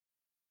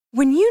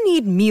When you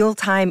need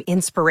mealtime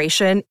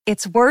inspiration,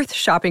 it's worth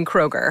shopping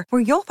Kroger,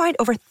 where you'll find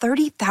over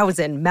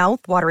 30,000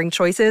 mouth-watering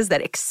choices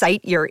that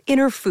excite your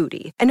inner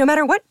foodie. And no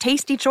matter what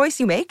tasty choice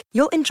you make,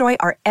 you'll enjoy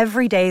our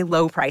everyday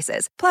low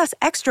prices, plus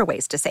extra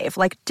ways to save,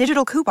 like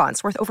digital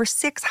coupons worth over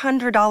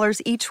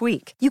 $600 each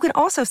week. You can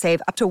also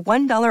save up to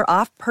 $1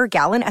 off per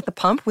gallon at the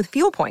pump with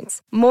fuel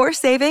points. More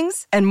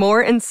savings and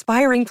more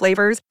inspiring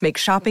flavors make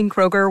shopping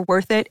Kroger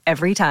worth it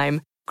every time.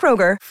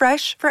 Kroger,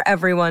 fresh for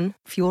everyone.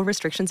 Fuel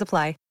restrictions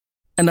apply.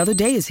 Another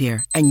day is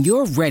here, and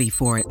you're ready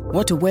for it.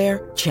 What to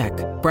wear? Check.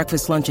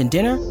 Breakfast, lunch, and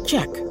dinner?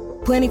 Check.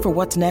 Planning for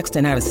what's next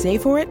and how to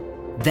save for it?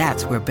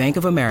 That's where Bank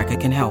of America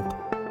can help.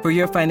 For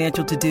your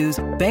financial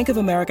to-dos, Bank of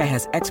America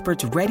has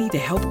experts ready to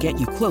help get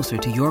you closer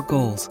to your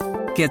goals.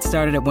 Get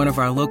started at one of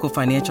our local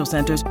financial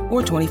centers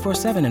or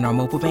 24/7 in our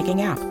mobile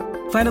banking app.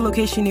 Find a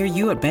location near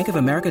you at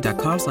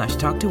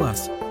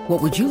bankofamerica.com/talktous. What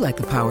would you like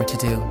the power to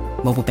do?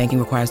 Mobile banking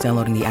requires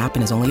downloading the app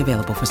and is only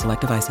available for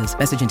select devices.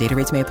 Message and data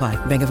rates may apply.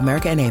 Bank of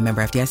America N.A.,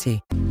 member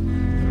FDIC.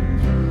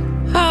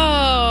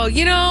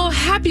 Oh,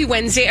 happy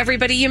Wednesday,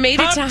 everybody. You made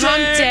it to hump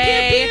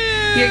day.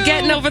 Pew, pew. You're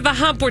getting over the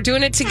hump. We're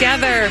doing it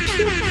together.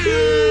 Pew,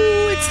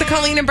 pew. It's the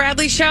Colleen and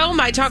Bradley Show,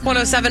 My Talk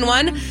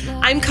 1071.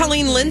 I'm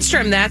Colleen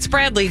Lindstrom. That's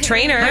Bradley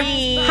Trainer.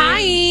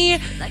 Hi.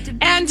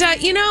 And,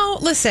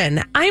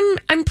 listen,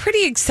 I'm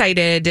pretty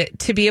excited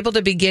to be able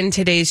to begin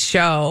today's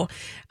show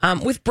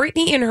with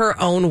Brittany in her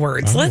own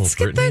words. Let's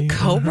get the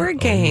Cobra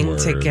Gang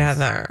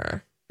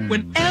together.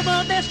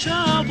 Whenever there's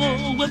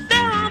trouble, we're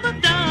there on the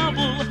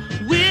double.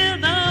 We're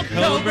the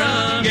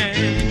Cobra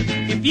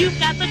Gang. If you've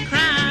got the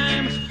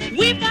crime,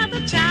 we've got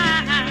the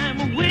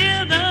time.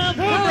 We're the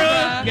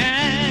Cobra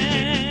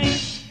Gang.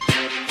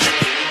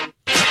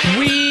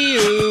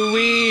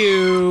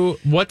 Wee-oo.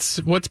 What's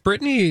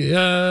Brittany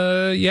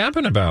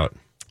yapping about?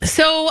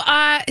 So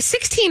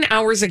 16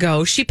 hours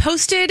ago, she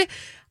posted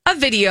a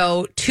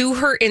video to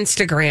her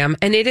Instagram,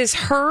 and it is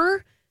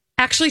her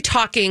actually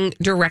talking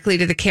directly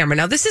to the camera.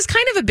 Now, this is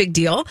kind of a big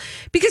deal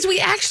because we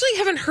actually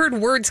haven't heard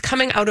words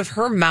coming out of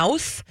her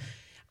mouth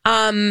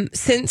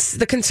since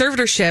the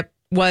conservatorship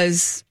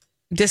was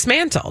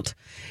dismantled.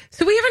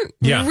 So we haven't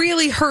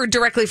really heard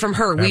directly from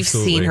her. Absolutely. We've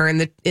seen her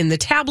in the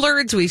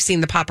tabloids. We've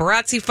seen the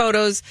paparazzi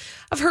photos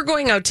of her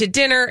going out to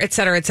dinner, et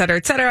cetera, et cetera,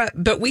 et cetera.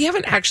 But we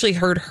haven't actually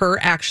heard her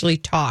actually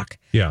talk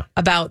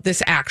about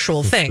this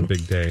actual thing. It's a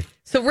big day.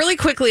 So really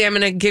quickly, I'm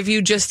going to give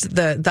you just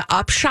the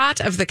upshot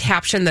of the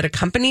caption that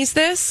accompanies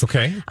this.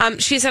 Okay.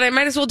 She said, I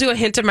might as well do a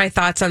hint of my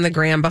thoughts on the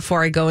gram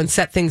before I go and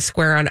set things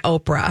square on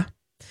Oprah.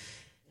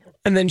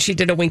 And then she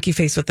did a winky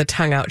face with the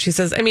tongue out. She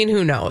says, I mean,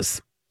 who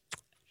knows?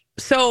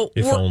 So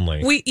if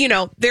only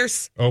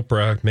there's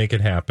Oprah, make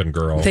it happen,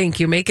 girl. Thank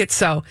you. Make it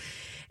so.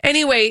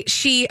 Anyway,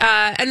 she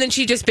and then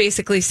she just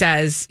basically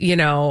says,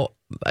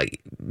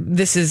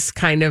 this is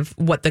kind of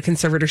what the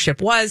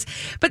conservatorship was.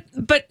 But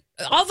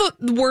all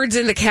the words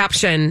in the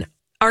caption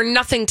are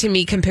nothing to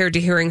me compared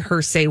to hearing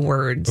her say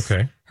words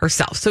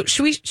herself. So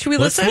should we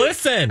listen?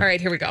 Let's listen. All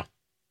right, here we go.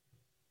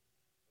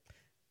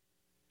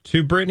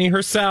 To Brittany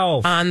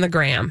herself. On the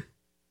gram.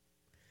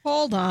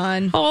 Hold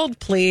on. Hold,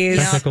 please.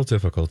 Technical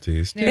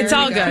difficulties. It's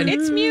all good.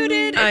 It's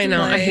muted. I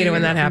know. I hate it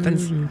when that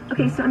happens.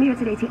 Okay, so I'm here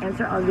today to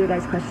answer all of your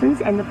guys' questions.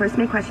 And the first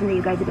main question that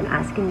you guys have been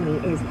asking me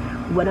is,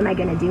 what am I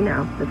going to do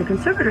now that the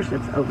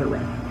conservatorship's over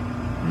with?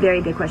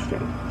 Very good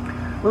question.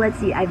 Well, let's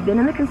see. I've been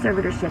in the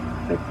conservatorship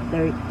for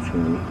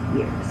 13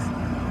 years.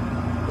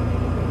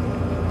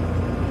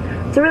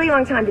 It's a really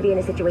long time to be in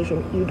a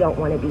situation you don't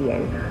want to be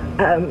in.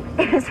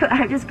 So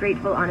I'm just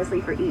grateful,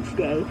 honestly, for each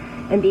day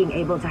and being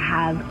able to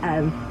have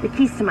the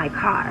keys to my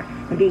car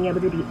and being able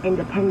to be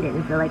independent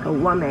and feel like a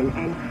woman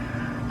and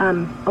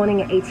owning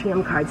an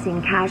ATM card,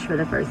 seeing cash for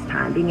the first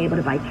time, being able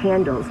to buy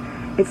candles.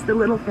 It's the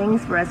little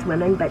things for us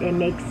women, but it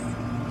makes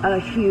a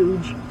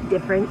huge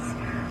difference.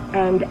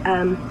 And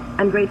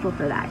I'm grateful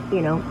for that.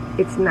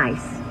 It's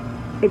nice.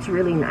 It's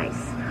really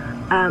nice.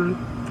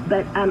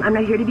 But I'm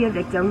not here to be a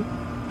victim.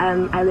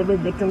 I lived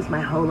with victims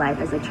my whole life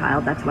as a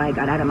child. That's why I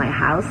got out of my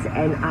house,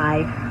 and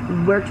I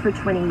worked for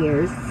 20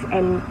 years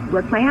and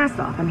worked my ass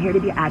off. I'm here to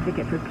be an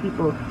advocate for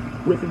people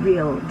with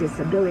real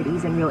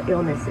disabilities and real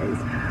illnesses.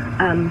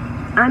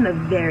 I'm a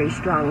very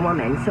strong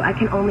woman, so I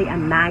can only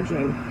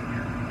imagine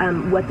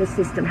what the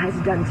system has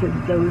done to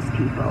those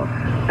people.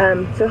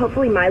 So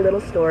hopefully my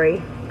little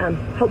story,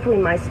 hopefully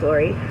my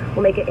story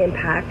will make an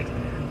impact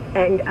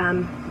and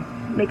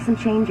make some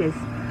changes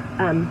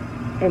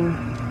in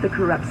the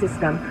corrupt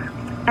system.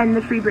 And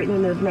the Free Britney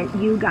movement,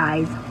 you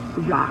guys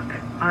rock.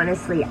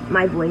 Honestly,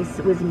 my voice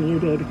was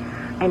muted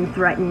and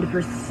threatened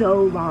for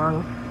so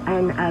long,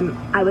 and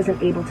I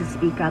wasn't able to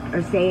speak up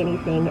or say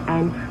anything.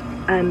 And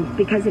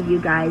because of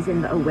you guys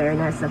and the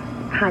awareness of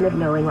kind of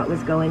knowing what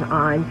was going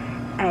on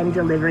and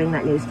delivering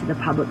that news to the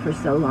public for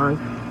so long,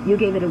 you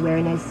gave it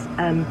awareness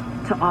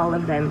to all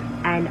of them.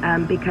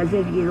 And because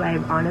of you, I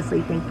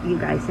honestly think you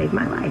guys saved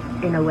my life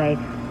in a way,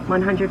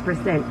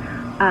 100%.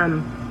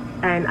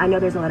 And I know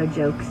there's a lot of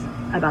jokes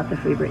about the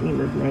Free Britney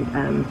movement.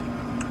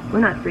 We're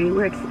not free,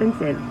 we're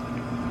expensive.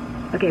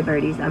 Okay,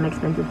 birdies, I'm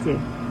expensive too.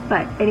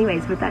 But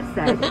anyways, with that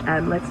said,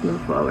 let's move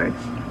forward.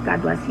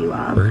 God bless you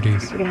all.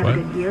 Birdies. We're going to have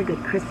a good year,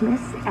 good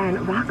Christmas,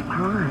 and rock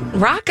on.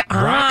 Rock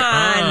on. Rock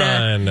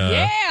on.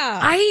 Yeah.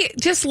 I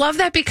just love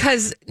that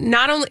because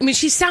not only, I mean,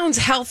 she sounds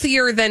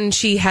healthier than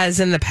she has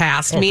in the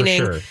past. Oh, for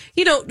meaning, sure.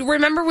 you know,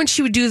 remember when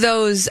she would do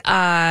those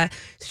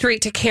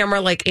straight to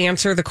camera, like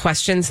answer the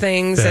questions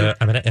things? And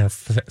I'm going to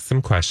ask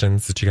some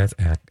questions that you guys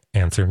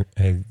answer.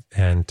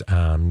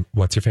 And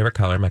what's your favorite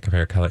color? My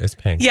favorite color is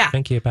pink. Yeah.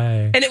 Thank you.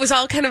 Bye. And it was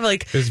all kind of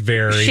like It was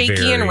very, shaky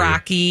very, and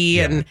rocky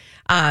yeah. and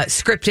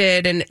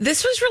scripted. And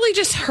this was really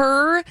just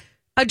her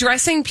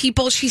addressing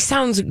people. She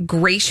sounds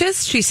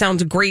gracious. She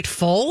sounds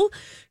grateful.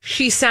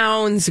 She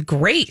sounds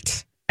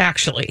great,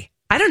 actually.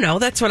 I don't know.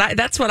 That's what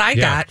I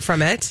got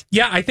from it.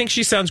 Yeah, I think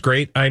she sounds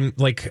great. I'm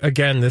like,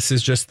 again, this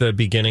is just the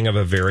beginning of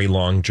a very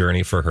long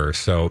journey for her.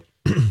 So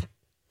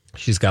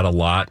she's got a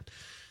lot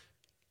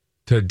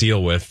to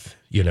deal with,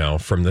 you know,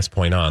 from this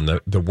point on.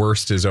 The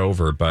worst is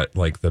over, but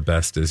like the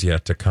best is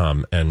yet to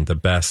come. And the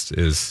best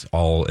is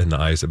all in the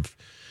eyes of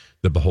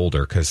the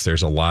beholder, because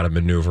there's a lot of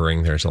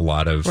maneuvering. There's a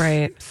lot of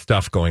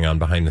stuff going on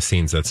behind the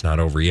scenes that's not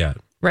over yet.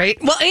 Right.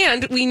 Well,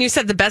 and when you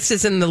said the best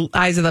is in the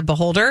eyes of the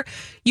beholder,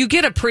 you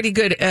get a pretty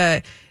good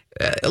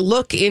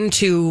look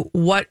into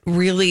what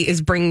really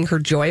is bringing her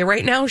joy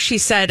right now. She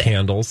said,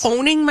 candles,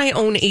 owning my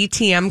own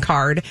ATM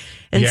card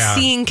and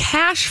seeing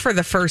cash for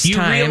the first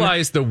time. You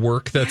realize the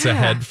work that's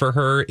ahead for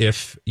her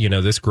if, you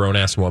know, this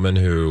grown-ass woman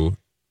who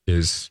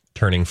is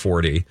turning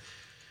 40,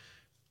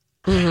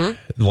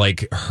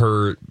 like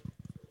her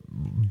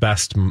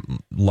best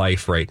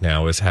life right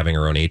now is having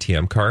her own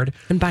ATM card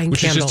and buying which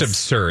candles. is just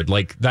absurd.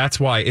 Like, that's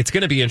why it's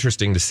going to be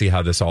interesting to see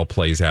how this all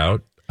plays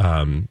out.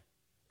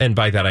 And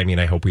by that, I mean,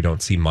 I hope we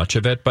don't see much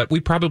of it, but we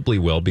probably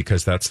will,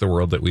 because that's the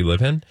world that we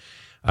live in.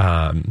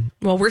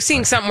 Well, we're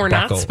seeing something we're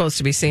not supposed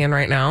to be seeing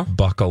right now.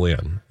 Buckle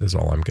in is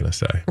all I'm going to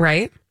say.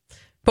 Right.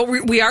 But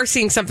we are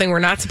seeing something we're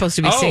not supposed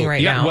to be seeing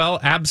right now. Well,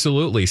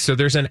 absolutely. So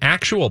there's an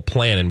actual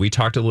plan, and we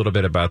talked a little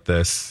bit about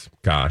this,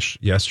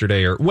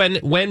 yesterday or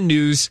when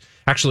news.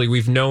 Actually,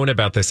 we've known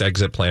about this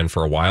exit plan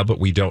for a while, but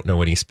we don't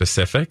know any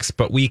specifics.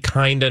 But we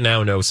kind of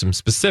now know some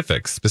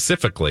specifics,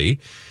 specifically,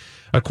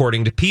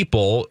 according to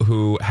people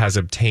who has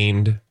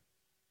obtained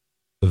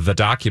the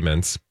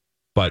documents,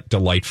 but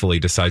delightfully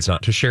decides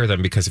not to share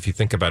them, because if you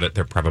think about it,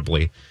 they're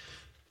probably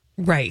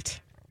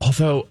right.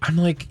 Although I'm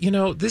like, you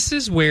know, this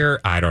is where,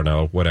 I don't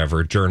know,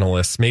 whatever,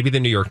 journalists, maybe the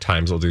New York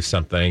Times will do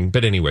something.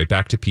 But anyway,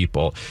 back to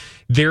People.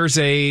 There's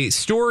a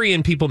story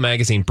in People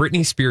magazine.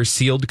 Britney Spears'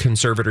 sealed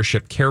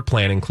conservatorship care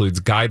plan includes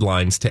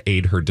guidelines to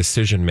aid her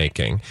decision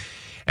making.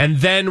 And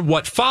then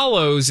what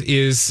follows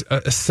is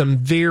some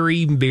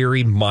very,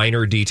 very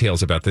minor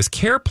details about this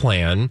care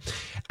plan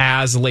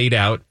as laid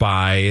out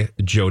by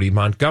Jody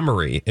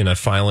Montgomery in a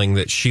filing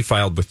that she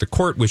filed with the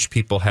court, which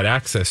People had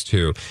access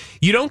to.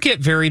 You don't get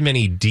very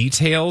many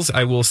details.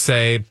 I will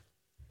say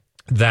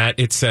that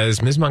it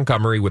says Ms.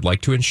 Montgomery would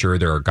like to ensure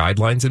there are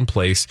guidelines in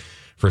place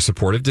for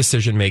supportive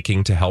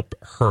decision-making to help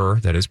her,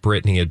 that is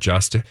Britney,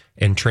 adjust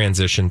and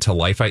transition to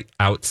life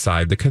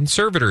outside the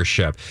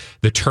conservatorship.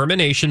 The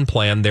termination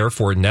plan,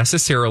 therefore,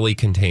 necessarily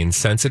contains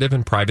sensitive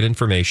and private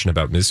information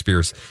about Ms.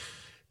 Spears'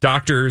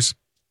 doctors,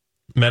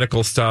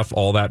 medical stuff,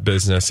 all that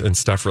business, and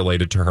stuff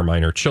related to her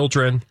minor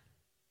children.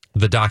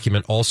 The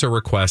document also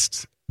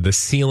requests the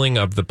sealing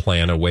of the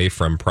plan away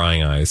from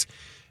prying eyes,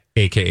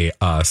 a.k.a.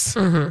 us,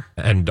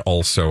 and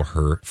also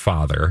her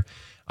father.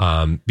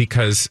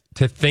 Because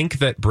to think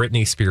that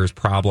Britney Spears'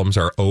 problems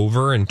are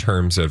over in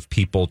terms of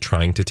people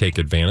trying to take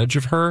advantage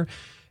of her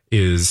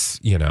is,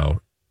 you know,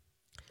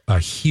 a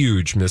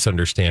huge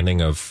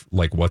misunderstanding of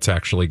like what's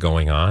actually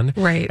going on.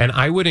 Right. And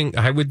I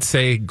would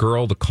say,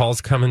 girl, the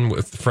call's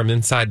coming from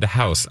inside the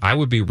house. I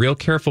would be real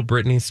careful,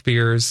 Britney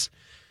Spears.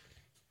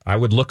 I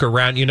would look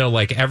around, you know,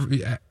 like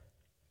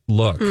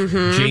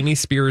Jamie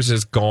Spears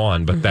is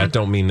gone, but that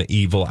don't mean the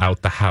evil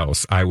out the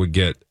house. I would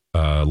get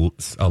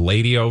a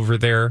lady over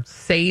there,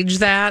 sage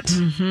that,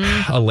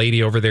 a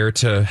lady over there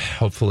to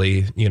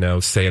hopefully, you know,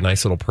 say a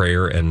nice little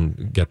prayer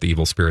and get the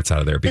evil spirits out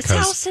of there. Because this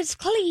house is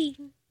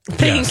clean.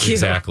 Thank you.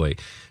 Exactly.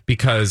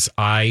 Because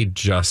I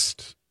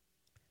just,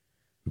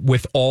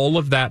 with all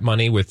of that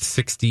money, with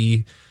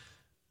 $60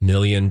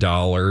 million,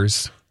 I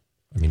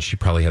mean, she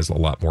probably has a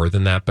lot more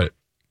than that, but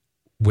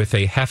with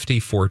a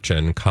hefty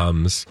fortune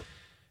comes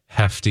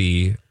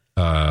hefty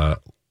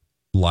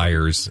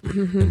liars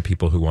and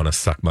people who want to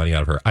suck money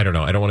out of her. I don't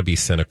know. I don't want to be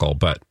cynical,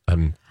 but I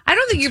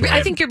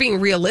think you're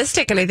being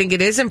realistic, and I think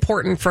it is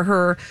important for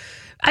her.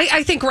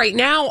 I think right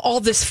now all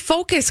this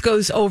focus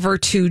goes over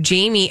to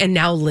Jamie and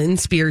now Lynn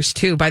Spears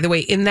too. By the way,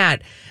 in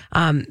that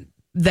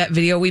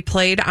video we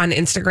played on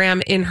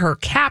Instagram, in her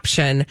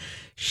caption,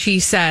 she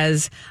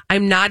says,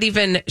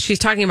 she's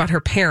talking about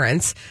her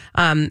parents.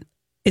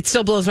 It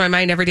still blows my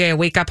mind every day. I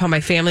wake up how my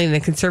family and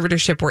the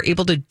conservatorship were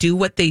able to do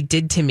what they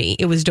did to me.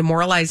 It was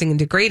demoralizing and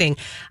degrading.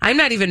 I'm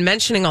not even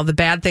mentioning all the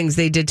bad things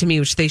they did to me,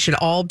 which they should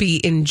all be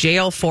in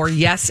jail for.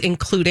 Yes,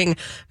 including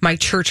my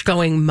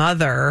church-going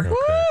mother. Okay.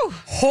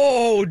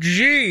 Oh,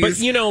 geez. But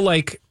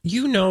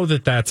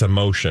that's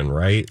emotion,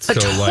 right?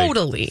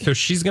 Totally. So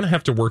she's going to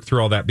have to work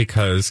through all that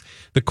because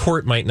the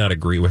court might not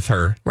agree with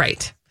her.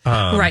 Right.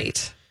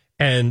 Right.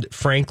 And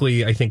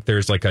frankly, I think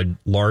there's like a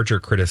larger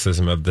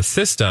criticism of the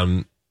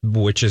system,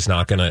 which is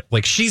not going to,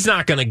 she's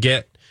not going to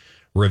get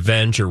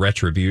revenge or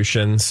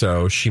retribution.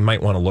 So she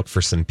might want to look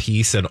for some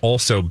peace and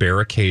also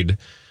barricade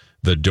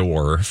the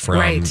door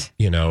from,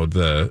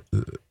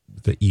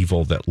 the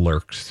evil that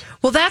lurks.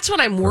 Well, that's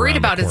what I'm worried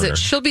about is that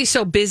she'll be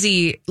so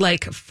busy,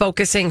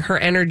 focusing her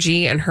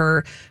energy and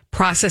her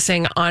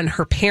processing on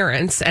her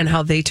parents and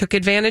how they took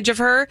advantage of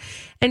her.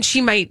 And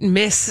she might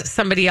miss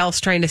somebody else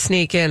trying to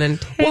sneak in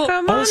and take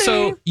her money.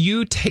 Also,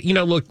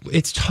 look,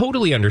 it's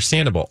totally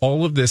understandable.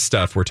 All of this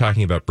stuff, we're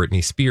talking about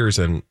Britney Spears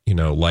and,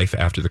 life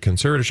after the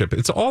conservatorship.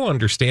 It's all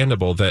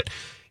understandable that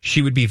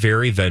she would be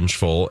very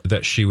vengeful,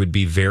 that she would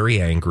be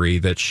very angry,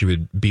 that she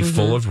would be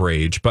full of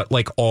rage. But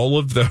all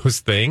of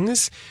those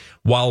things,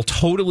 while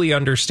totally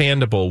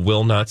understandable,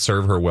 will not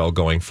serve her well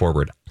going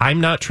forward.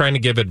 I'm not trying to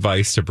give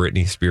advice to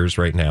Britney Spears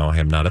right now. I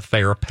am not a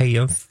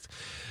therapist.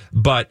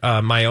 But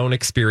my own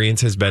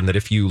experience has been that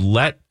if you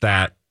let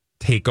that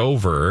take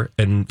over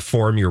and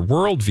form your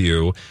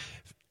worldview,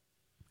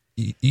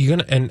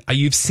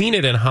 you've seen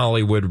it in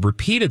Hollywood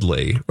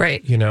repeatedly,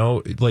 right?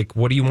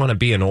 What do you want to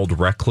be, an old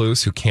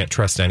recluse who can't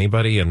trust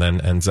anybody and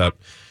then ends up,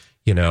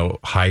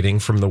 hiding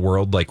from the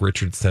world like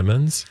Richard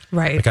Simmons,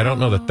 right? I don't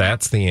know that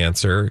that's the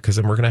answer because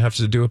then we're going to have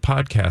to do a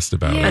podcast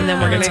about it, and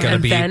then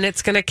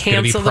it's going to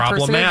cancel the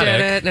person who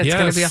did it, and it's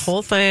going to be a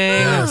whole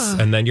thing. Yes,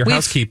 and then your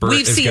housekeeper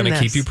is going to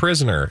keep you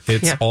prisoner.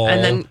 It's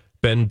all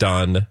been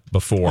done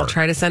before. I'll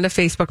try to send a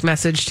Facebook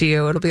message to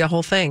you. It'll be a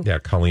whole thing. Yeah,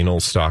 Colleen will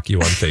stalk you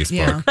on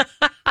Facebook.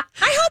 I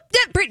hope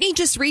that Britney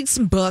just reads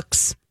some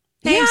books.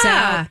 Hangs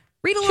out.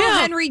 Read a little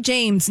Henry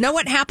James. Know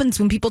what happens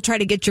when people try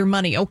to get your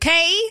money,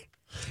 okay?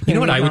 You know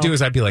what I would do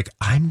is I'd be like,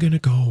 I'm going to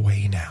go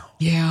away now.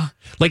 Yeah.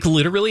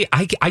 Literally,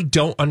 I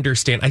don't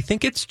understand. I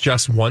think it's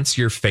just once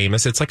you're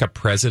famous, it's like a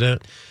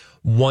president.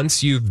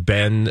 Once you've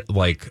been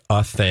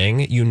a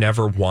thing, you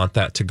never want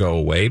that to go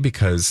away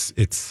because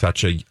it's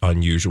such an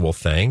unusual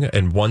thing.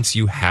 And once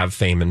you have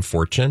fame and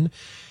fortune,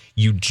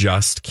 you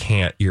just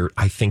can't.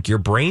 I think your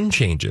brain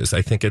changes.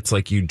 I think it's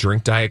like you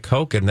drink Diet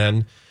Coke and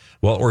then,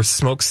 or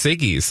smoke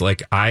ciggies.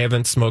 I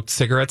haven't smoked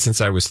cigarettes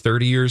since I was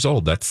 30 years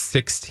old. That's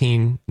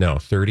 30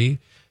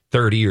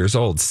 years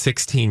old,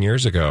 16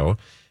 years ago.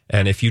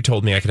 And if you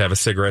told me I could have a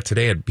cigarette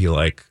today, I'd be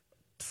like,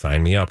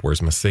 sign me up.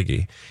 Where's my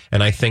ciggy?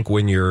 And I think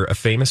when you're a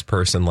famous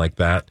person like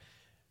that,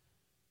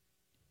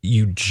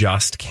 you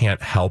just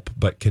can't help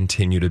but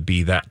continue to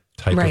be that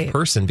type of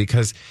person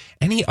because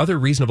any other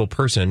reasonable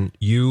person,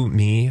 you,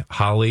 me,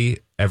 Holly,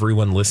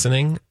 everyone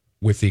listening,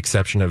 with the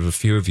exception of a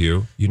few of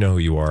you, you know who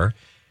you are,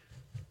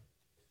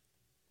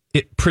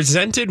 it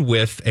presented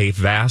with a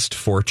vast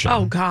fortune.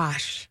 Oh,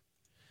 gosh.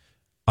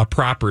 A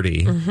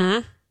property,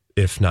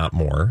 if not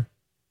more.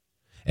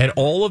 And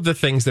all of the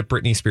things that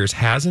Britney Spears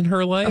has in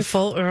her life. A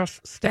full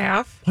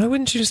staff. Why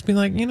wouldn't you just be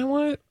like, you know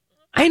what?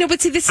 I know, but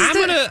see, this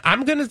is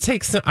I'm gonna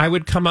take some. I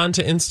would come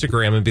onto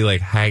Instagram and be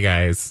like, "Hi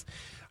guys,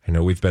 I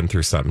know we've been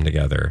through something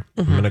together.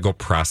 I'm gonna go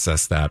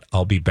process that.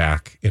 I'll be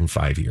back in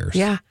 5 years.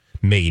 Yeah,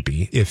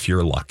 maybe if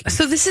you're lucky."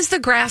 So this is the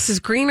grass is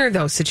greener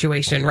though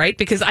situation, right?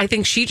 Because I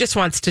think she just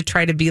wants to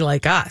try to be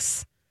like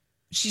us.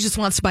 She just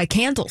wants to buy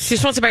candles. She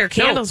just wants to buy her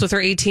candles with her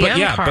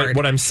ATM card. But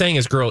what I'm saying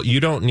is, girl, you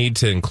don't need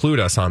to include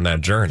us on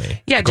that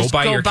journey. Yeah, go just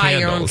buy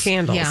your own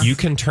candles. Yeah. You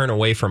can turn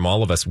away from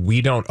all of us.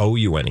 We don't owe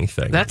you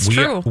anything. That's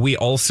true. We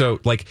also,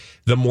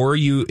 the more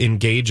you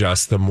engage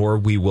us, the more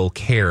we will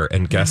care.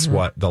 And guess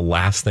what? The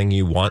last thing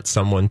you want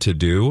someone to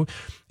do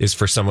is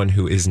for someone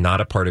who is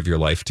not a part of your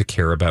life to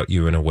care about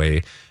you in a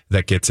way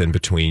that gets in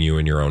between you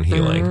and your own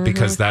healing,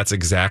 because that's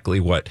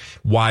exactly what,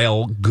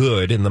 while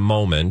good in the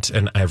moment,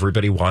 and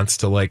everybody wants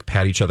to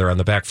pat each other on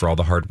the back for all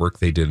the hard work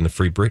they did in the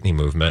Free Britney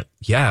movement.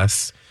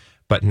 Yes.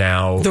 But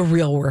now the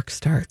real work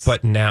starts.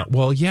 But now,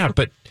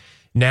 but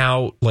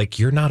now,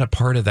 you're not a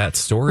part of that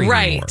story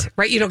anymore.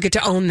 Right. You don't get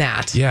to own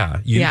that.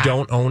 Yeah. You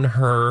don't own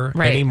her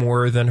any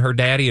more than her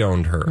daddy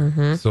owned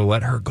her. So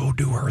let her go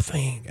do her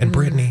thing. And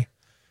Britney,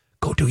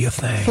 go do your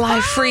thing. Fly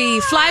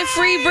free,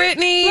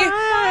 Britney.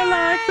 Fly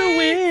like the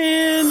wind.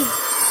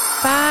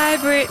 Bye,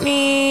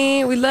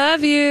 Britney. We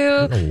love you.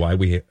 I don't know why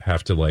we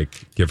have to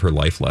give her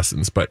life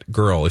lessons, but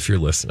girl, if you're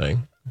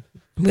listening,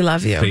 we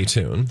love you. Stay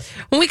tuned.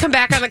 When we come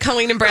back on the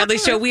Colleen and Bradley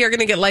show, we are going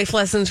to get life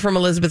lessons from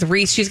Elizabeth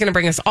Reese. She's going to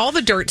bring us all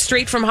the dirt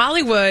straight from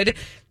Hollywood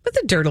with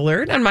a dirt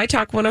alert on My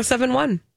Talk 107.1.